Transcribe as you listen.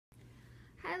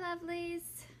lovelies.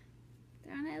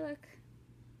 Don't I look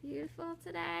beautiful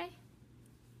today?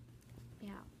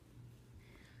 Yeah.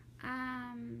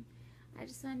 I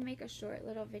just wanted to make a short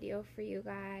little video for you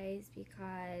guys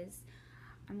because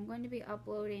I'm going to be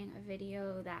uploading a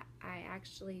video that I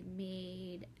actually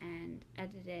made and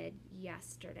edited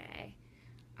yesterday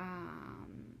of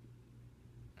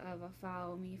a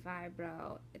follow me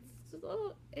fibro.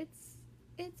 It's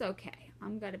okay.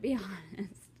 I'm gonna be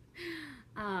honest.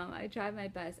 I tried my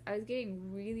best. I was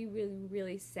getting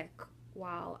really sick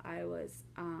while I was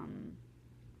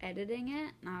editing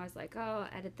it, and I was like, oh, I'll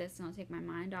edit this and I'll take my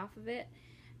mind off of it.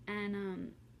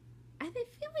 And I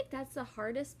feel like that's the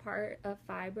hardest part of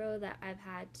fibro that I've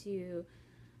had to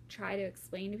try to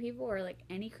explain to people, or like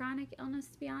any chronic illness,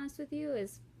 to be honest with you,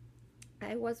 is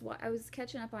I was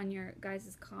catching up on your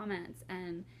guys' comments,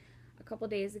 and a couple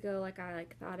days ago, like I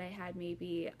thought I had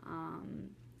maybe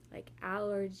like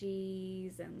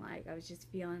allergies, and like I was just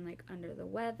feeling like under the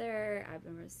weather. I've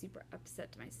been super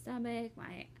upset to my stomach.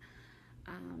 My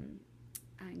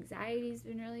anxiety's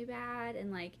been really bad,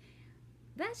 and like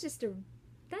that's just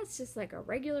like a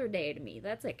regular day to me.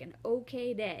 That's like an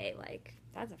okay day. Like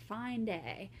that's a fine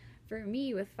day. For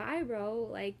me with fibro,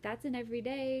 like that's an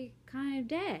everyday kind of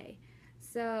day.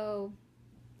 So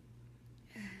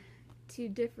to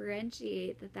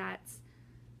differentiate that that's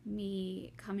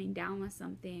me coming down with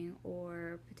something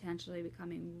or potentially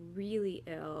becoming really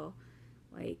ill,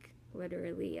 like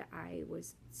literally I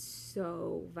was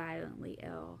so violently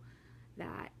ill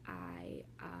that I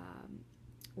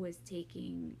was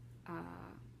taking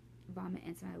vomit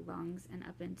into my lungs and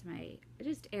up into my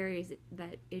just areas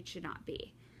that it should not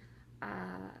be.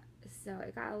 So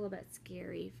it got a little bit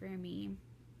scary for me.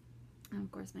 And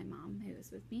of course my mom, who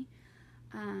was with me,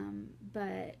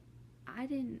 but I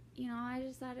didn't, I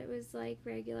just thought it was like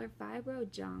regular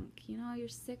fibro junk. You're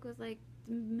sick with like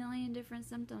a million different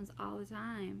symptoms all the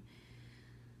time.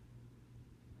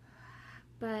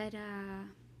 But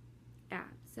yeah,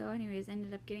 so anyways,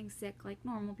 ended up getting sick like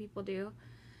normal people do.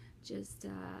 Just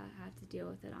have to deal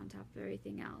with it on top of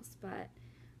everything else. But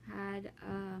had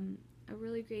a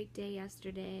really great day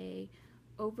yesterday.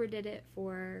 Overdid it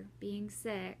for being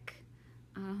sick,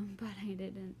 but I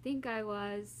didn't think I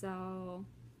was, so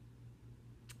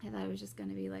I thought it was just going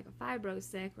to be like a fibro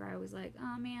sick, where I was like,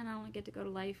 oh man, I don't get to go to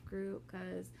life group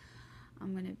because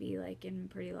I'm going to be like in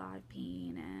pretty lot of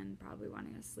pain and probably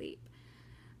wanting to sleep.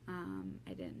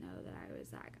 I didn't know that I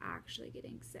was like actually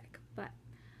getting sick, but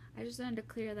I just wanted to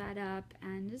clear that up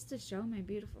and just to show my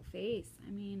beautiful face.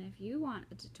 I mean, if you want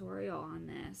a tutorial on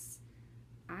this,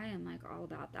 I am like all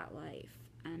about that life,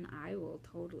 and I will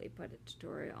totally put a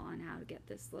tutorial on how to get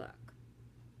this look.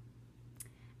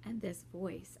 And this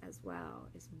voice as well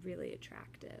is really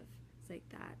attractive. It's like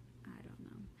that, I don't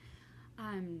know.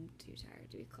 I'm too tired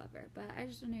to be clever, but I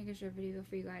just want to make a short video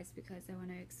for you guys because I want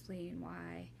to explain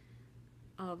why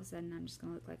all of a sudden I'm just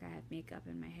going to look like I have makeup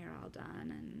and my hair all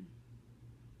done,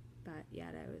 but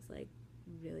yet I was like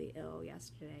really ill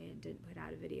yesterday and didn't put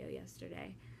out a video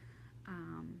yesterday.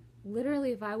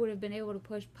 Literally, if I would have been able to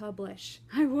push publish,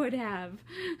 I would have.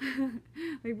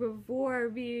 Like before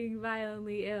being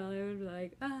violently ill, it would be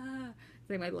like, it's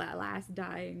like my last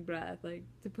dying breath, like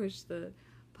to push the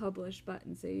publish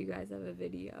button so you guys have a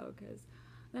video, because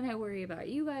then I worry about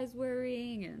you guys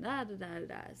worrying and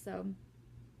so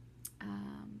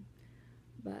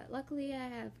but luckily I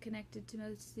have connected to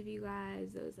most of you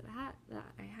guys. Those that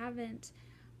I haven't,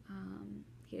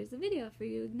 here's the video for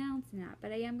you announcing that,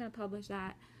 but I am going to publish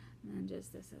that, and then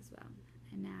just this as well.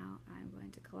 And now I'm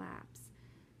going to collapse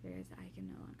because I can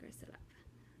no longer sit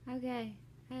up. Okay,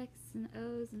 X and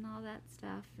O's and all that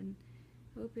stuff, and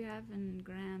hope you're having a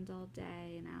grand old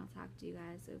day, and I'll talk to you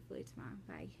guys hopefully tomorrow.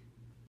 Bye.